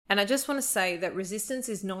And I just want to say that resistance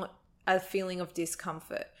is not a feeling of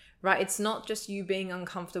discomfort, right? It's not just you being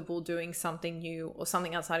uncomfortable doing something new or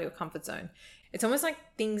something outside of your comfort zone. It's almost like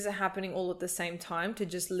things are happening all at the same time to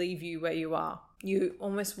just leave you where you are. You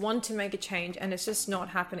almost want to make a change and it's just not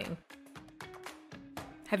happening.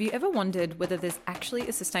 Have you ever wondered whether there's actually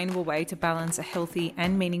a sustainable way to balance a healthy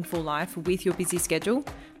and meaningful life with your busy schedule?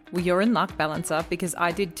 Well, you're in luck, Balancer, because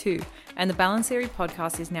I did too. And the Balance Theory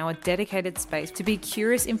podcast is now a dedicated space to be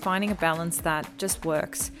curious in finding a balance that just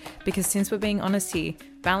works. Because since we're being honest here,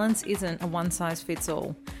 balance isn't a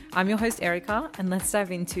one-size-fits-all. I'm your host, Erica, and let's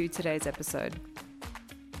dive into today's episode.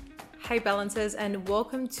 Hey Balancers, and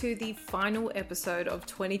welcome to the final episode of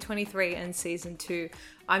 2023 and season 2.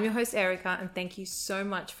 I'm your host Erica, and thank you so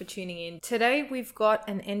much for tuning in. Today we've got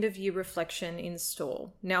an end of year reflection in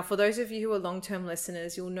store. Now, for those of you who are long-term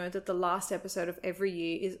listeners, you'll know that the last episode of every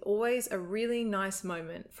year is always a really nice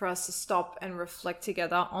moment for us to stop and reflect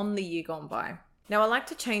together on the year gone by. Now, I like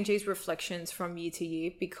to change these reflections from year to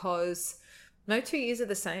year because no 2 years are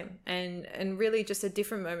the same, and really just at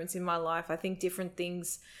different moments in my life, I think different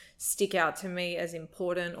things stick out to me as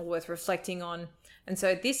important or worth reflecting on. And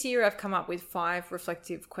so this year I've come up with 5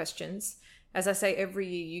 reflective questions. As I say every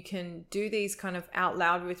year, you can do these kind of out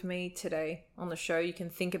loud with me today on the show. You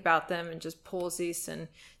can think about them and just pause this and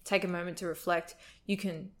take a moment to reflect. You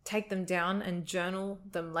can take them down and journal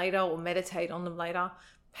them later or meditate on them later.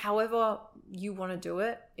 However you want to do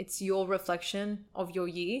it, it's your reflection of your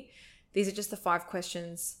year. These are just the 5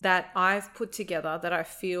 questions that I've put together that I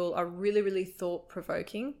feel are really, really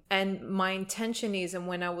thought-provoking. And my intention is, and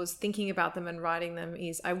when I was thinking about them and writing them,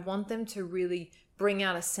 is I want them to really bring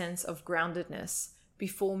out a sense of groundedness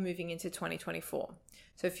before moving into 2024.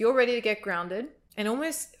 So if you're ready to get grounded and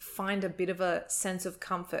almost find a bit of a sense of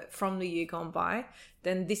comfort from the year gone by,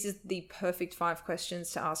 then this is the perfect 5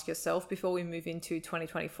 questions to ask yourself before we move into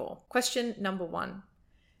 2024. Question number 1.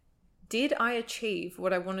 Did I achieve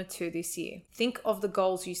what I wanted to this year? Think of the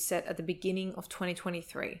goals you set at the beginning of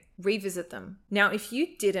 2023. Revisit them. Now, if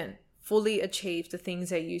you didn't fully achieve the things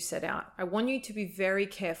that you set out, I want you to be very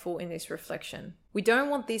careful in this reflection. We don't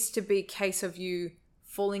want this to be a case of you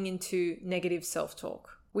falling into negative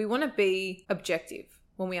self-talk. We want to be objective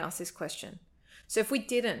when we ask this question. So if we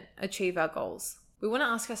didn't achieve our goals, we want to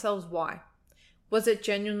ask ourselves why. Was it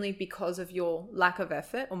genuinely because of your lack of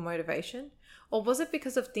effort or motivation? Or was it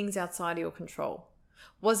because of things outside of your control?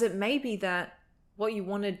 Was it maybe that what you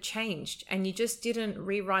wanted changed and you just didn't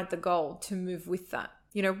rewrite the goal to move with that?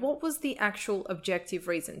 You know, what was the actual objective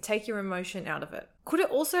reason? Take your emotion out of it. Could it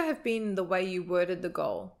also have been the way you worded the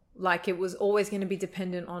goal? Like it was always going to be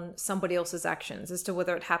dependent on somebody else's actions as to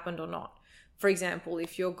whether it happened or not. For example,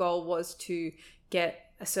 if your goal was to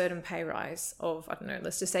get a certain pay rise of, I don't know,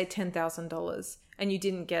 let's just say $10,000 and you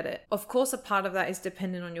didn't get it. Of course, a part of that is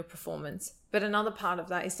dependent on your performance, but another part of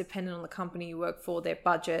that is dependent on the company you work for, their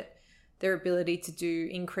budget, their ability to do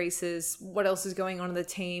increases, what else is going on in the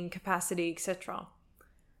team, capacity, etc.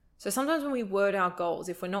 So sometimes when we word our goals,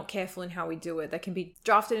 if we're not careful in how we do it, they can be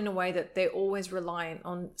drafted in a way that they're always reliant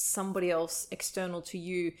on somebody else external to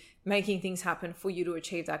you making things happen for you to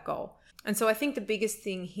achieve that goal. And so I think the biggest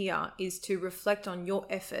thing here is to reflect on your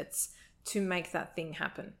efforts to make that thing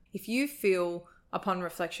happen. If you feel upon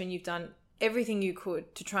reflection you've done everything you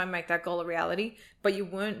could to try and make that goal a reality, but you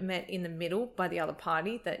weren't met in the middle by the other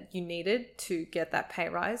party that you needed to get that pay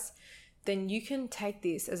rise, then you can take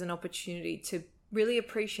this as an opportunity to really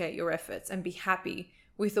appreciate your efforts and be happy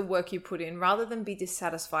with the work you put in rather than be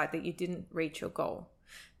dissatisfied that you didn't reach your goal.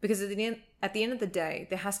 Because at the end of the day,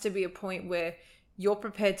 there has to be a point where you're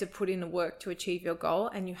prepared to put in the work to achieve your goal,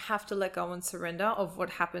 and you have to let go and surrender of what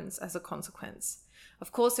happens as a consequence.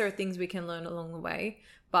 Of course, there are things we can learn along the way,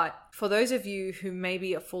 but for those of you who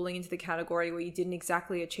maybe are falling into the category where you didn't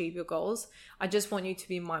exactly achieve your goals, I just want you to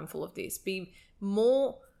be mindful of this. Be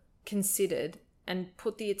more considered and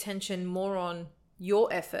put the attention more on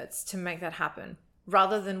your efforts to make that happen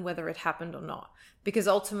rather than whether it happened or not. Because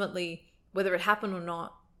ultimately, whether it happened or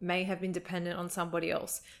not may have been dependent on somebody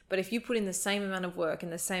else. But if you put in the same amount of work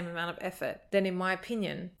and the same amount of effort, then in my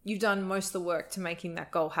opinion, you've done most of the work to making that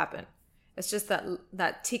goal happen. It's just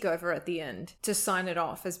that tick over at the end to sign it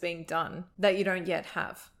off as being done that you don't yet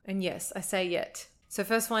have. And yes, I say yet. So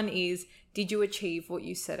first one is, did you achieve what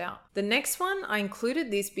you set out? The next one, I included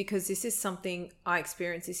this because this is something I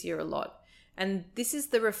experienced this year a lot. And this is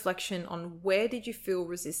the reflection on where did you feel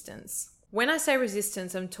resistance? When I say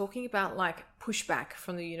resistance, I'm talking about like pushback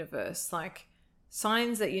from the universe, like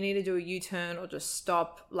signs that you need to do a U-turn or just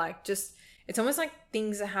stop, it's almost like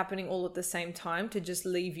things are happening all at the same time to just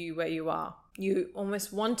leave you where you are. You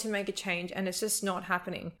almost want to make a change and it's just not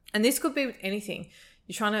happening. And this could be with anything.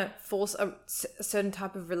 You're trying to force a certain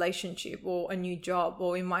type of relationship or a new job.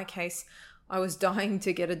 Or in my case, I was dying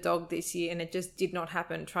to get a dog this year and it just did not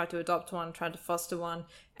happen. Tried to adopt one, tried to foster one,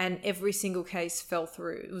 and every single case fell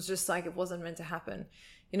through. It was just like it wasn't meant to happen.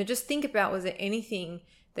 Just think about, was there anything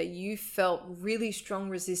that you felt really strong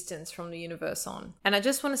resistance from the universe on? And I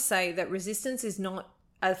just want to say that resistance is not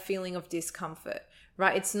a feeling of discomfort,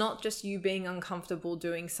 right? It's not just you being uncomfortable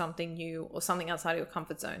doing something new or something outside of your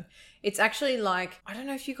comfort zone. It's actually like, I don't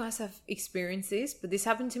know if you guys have experienced this, but this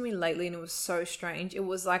happened to me lately and it was so strange. It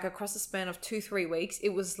was like across the span of 2-3 weeks,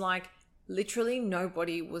 it was like literally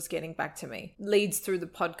nobody was getting back to me. Leads through the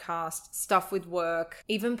podcast, stuff with work,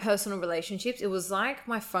 even personal relationships. It was like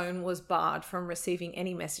my phone was barred from receiving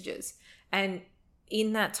any messages. And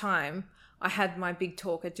in that time, I had my big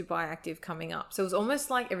talk at Dubai Active coming up. So it was almost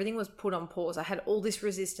like everything was put on pause. I had all this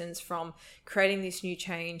resistance from creating this new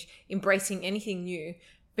change, embracing anything new,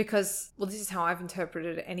 because, well, this is how I've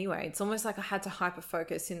interpreted it anyway. It's almost like I had to hyper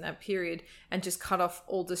focus in that period and just cut off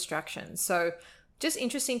all distractions. So just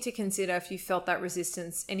interesting to consider if you felt that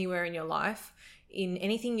resistance anywhere in your life, in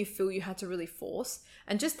anything you feel you had to really force,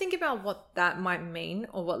 and just think about what that might mean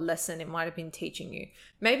or what lesson it might have been teaching you.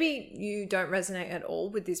 Maybe you don't resonate at all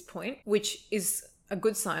with this point, which is a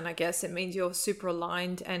good sign, I guess. It means you're super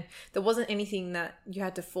aligned and there wasn't anything that you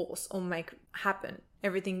had to force or make happen.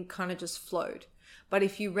 Everything kind of just flowed. But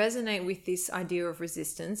if you resonate with this idea of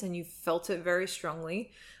resistance and you felt it very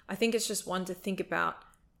strongly, I think it's just one to think about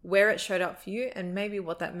where it showed up for you and maybe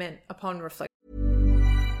what that meant upon reflection.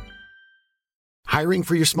 Hiring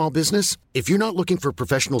for your small business? If you're not looking for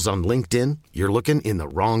professionals on LinkedIn, you're looking in the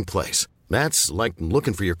wrong place. That's like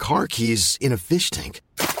looking for your car keys in a fish tank.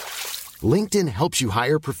 LinkedIn helps you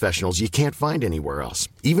hire professionals you can't find anywhere else,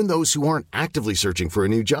 even those who aren't actively searching for a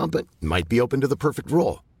new job but might be open to the perfect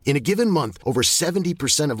role. In a given month, over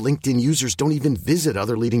 70% of LinkedIn users don't even visit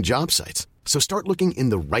other leading job sites. So start looking in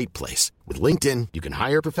the right place. With LinkedIn, you can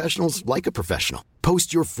hire professionals like a professional.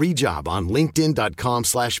 Post your free job on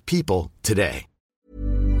linkedin.com/people today.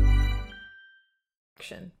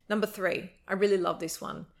 Number 3, I really love this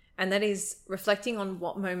one. And that is reflecting on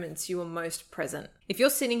what moments you were most present. If you're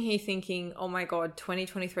sitting here thinking, oh my God,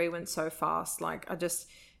 2023 went so fast. Like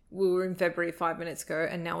we were in February 5 minutes ago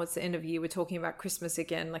and now it's the end of year. We're talking about Christmas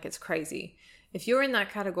again. Like it's crazy. If you're in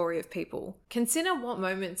that category of people, consider what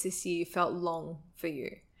moments this year felt long for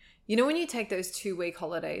you. When you take those 2-week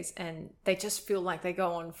holidays and they just feel like they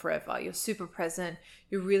go on forever. You're super present.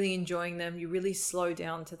 You're really enjoying them. You really slow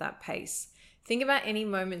down to that pace. Think about any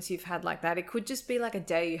moments you've had like that. It could just be like a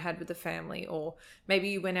day you had with the family, or maybe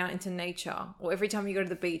you went out into nature, or every time you go to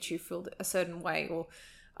the beach, you feel a certain way, or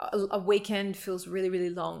a weekend feels really,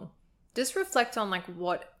 really long. Just reflect on like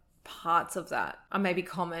what parts of that are maybe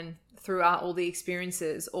common throughout all the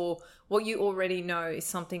experiences, or what you already know is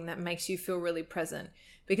something that makes you feel really present.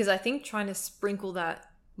 Because I think trying to sprinkle that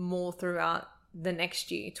more throughout the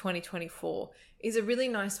next year, 2024, is a really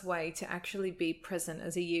nice way to actually be present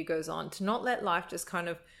as a year goes on, to not let life just kind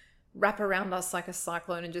of wrap around us like a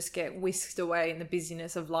cyclone and just get whisked away in the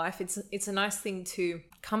busyness of life. It's a nice thing to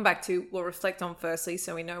come back to, or reflect on firstly,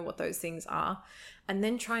 so we know what those things are, and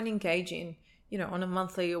then try and engage in, on a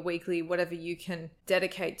monthly or weekly, whatever you can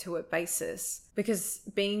dedicate to it basis. Because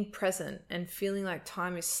being present and feeling like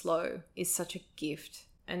time is slow is such a gift.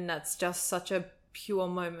 And that's just such a pure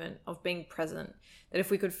moment of being present, that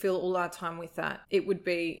if we could fill all our time with that, it would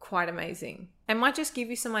be quite amazing. And might just give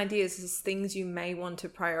you some ideas as things you may want to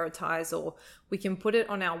prioritize, or we can put it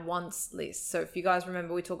on our wants list. So if you guys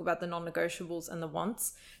remember, we talk about the non-negotiables and the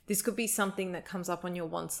wants. This could be something that comes up on your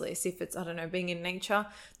wants list. If it's, being in nature,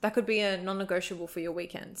 that could be a non-negotiable for your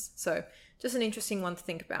weekends. So just an interesting one to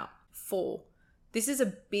think about. 4, this is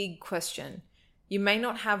a big question. You may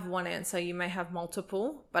not have one answer, you may have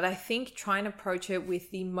multiple, but I think try and approach it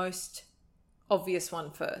with the most obvious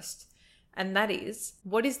one first. And that is,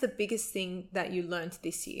 what is the biggest thing that you learned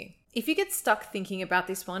this year? If you get stuck thinking about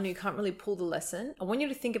this one, you can't really pull the lesson, I want you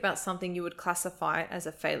to think about something you would classify as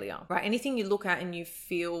a failure, right? Anything you look at and you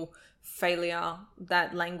feel failure,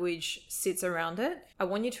 that language sits around it. I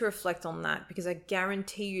want you to reflect on that, because I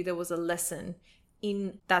guarantee you there was a lesson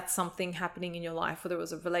in that something happening in your life, whether it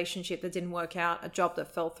was a relationship that didn't work out, a job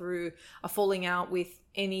that fell through, a falling out with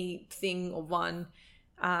anything or one,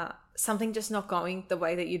 something just not going the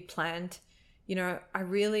way that you'd planned. I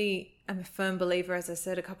really am a firm believer, as I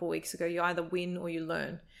said a couple of weeks ago, you either win or you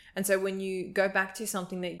learn. And so when you go back to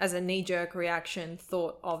something that as a knee-jerk reaction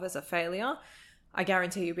thought of as a failure, I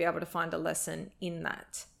guarantee you'll be able to find a lesson in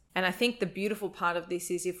that. And I think the beautiful part of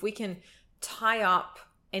this is if we can tie up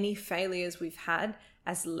any failures we've had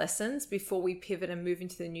as lessons before we pivot and move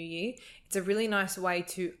into the new year. It's a really nice way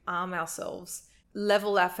to arm ourselves,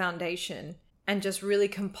 level our foundation, and just really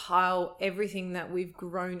compile everything that we've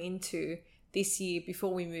grown into this year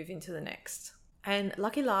before we move into the next. And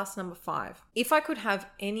lucky last, number 5. If I could have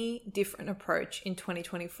any different approach in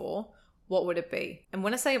 2024, what would it be? And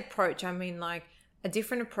when I say approach, I mean like a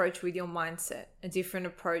different approach with your mindset, a different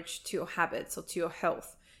approach to your habits or to your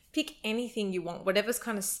health. Pick anything you want, whatever's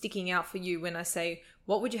kind of sticking out for you when I say,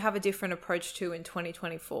 what would you have a different approach to in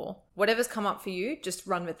 2024? Whatever's come up for you, just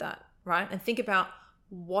run with that, right? And think about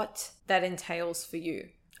what that entails for you.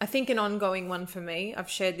 I think an ongoing one for me, I've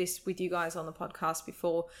shared this with you guys on the podcast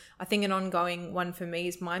before. I think an ongoing one for me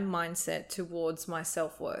is my mindset towards my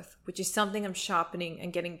self-worth, which is something I'm sharpening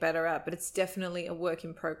and getting better at, but it's definitely a work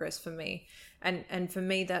in progress for me. And for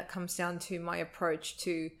me, that comes down to my approach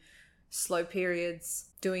to slow periods,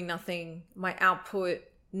 doing nothing, my output,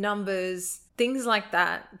 numbers, things like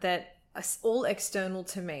that are all external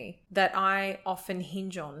to me that I often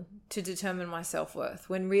hinge on to determine my self-worth,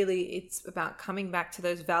 when really it's about coming back to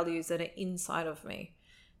those values that are inside of me,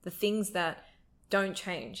 the things that don't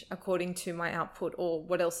change according to my output or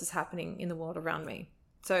what else is happening in the world around me.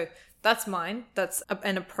 So that's mine. That's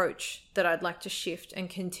an approach that I'd like to shift and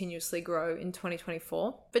continuously grow in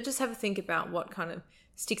 2024. But just have a think about what kind of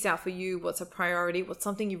sticks out for you, what's a priority, what's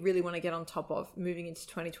something you really want to get on top of moving into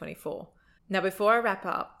 2024. Now, before I wrap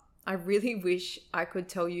up, I really wish I could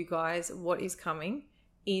tell you guys what is coming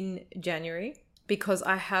in January, because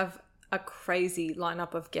I have a crazy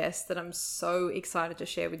lineup of guests that I'm so excited to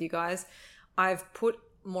share with you guys. I've put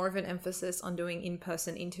more of an emphasis on doing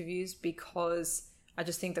in-person interviews because I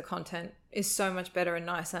just think the content is so much better and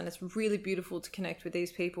nicer, and it's really beautiful to connect with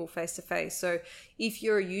these people face to face. So if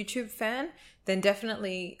you're a YouTube fan, then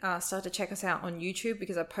definitely start to check us out on YouTube,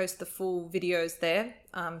 because I post the full videos there,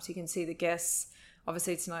 so you can see the guests.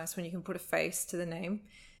 Obviously, it's nice when you can put a face to the name.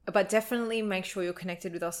 But definitely make sure you're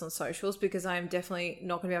connected with us on socials, because I am definitely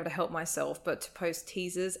not going to be able to help myself but to post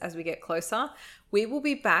teasers as we get closer. We will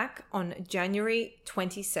be back on January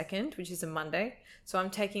 22nd, which is a Monday. So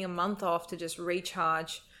I'm taking a month off to just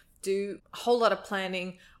recharge, do a whole lot of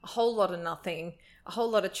planning, a whole lot of nothing, a whole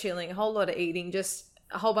lot of chilling, a whole lot of eating, just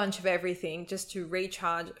a whole bunch of everything, just to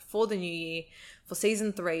recharge for the new year, for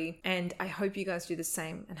season 3. And I hope you guys do the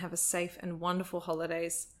same and have a safe and wonderful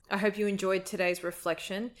holidays. I hope you enjoyed today's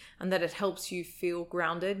reflection and that it helps you feel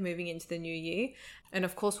grounded moving into the new year. And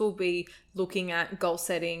of course, we'll be looking at goal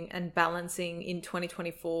setting and balancing in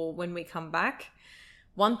 2024 when we come back.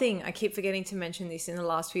 One thing, I keep forgetting to mention this in the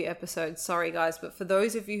last few episodes, sorry guys, but for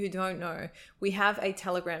those of you who don't know, we have a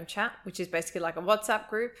Telegram chat, which is basically like a WhatsApp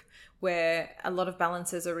group where a lot of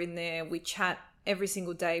balancers are in there. We chat every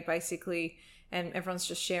single day basically, and everyone's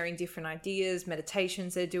just sharing different ideas,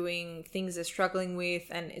 meditations they're doing, things they're struggling with,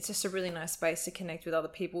 and it's just a really nice space to connect with other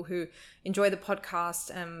people who enjoy the podcast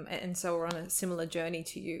and so are on a similar journey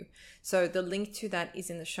to you. So the link to that is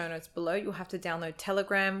in the show notes below. You'll have to download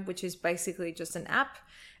Telegram, which is basically just an app,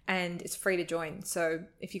 and it's free to join. So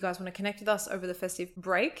if you guys want to connect with us over the festive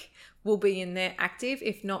break, we'll be in there active.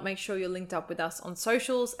 If not, make sure you're linked up with us on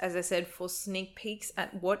socials, as I said, for sneak peeks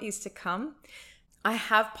at what is to come. I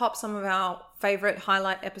have popped some of our favorite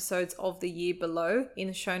highlight episodes of the year below in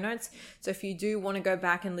the show notes. So if you do want to go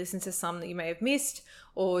back and listen to some that you may have missed,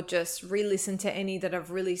 or just re-listen to any that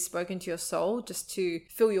have really spoken to your soul, just to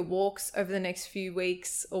fill your walks over the next few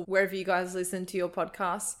weeks or wherever you guys listen to your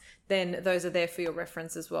podcasts, then those are there for your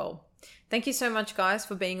reference as well. Thank you so much, guys,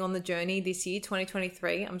 for being on the journey this year,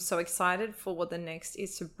 2023. I'm so excited for what the next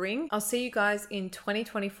is to bring. I'll see you guys in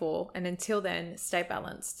 2024. And until then, stay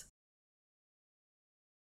balanced.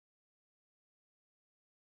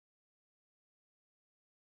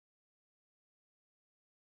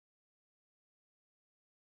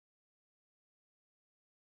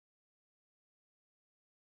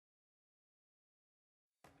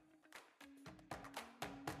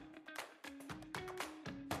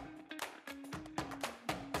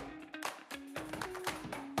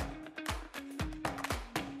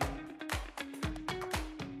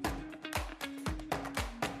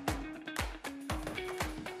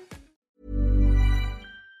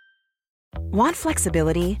 Want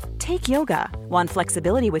flexibility? Take yoga. Want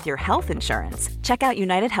flexibility with your health insurance? Check out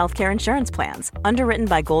United Healthcare Insurance Plans. Underwritten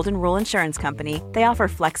by Golden Rule Insurance Company, they offer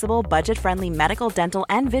flexible, budget-friendly medical, dental,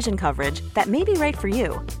 and vision coverage that may be right for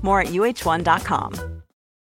you. More at UH1.com.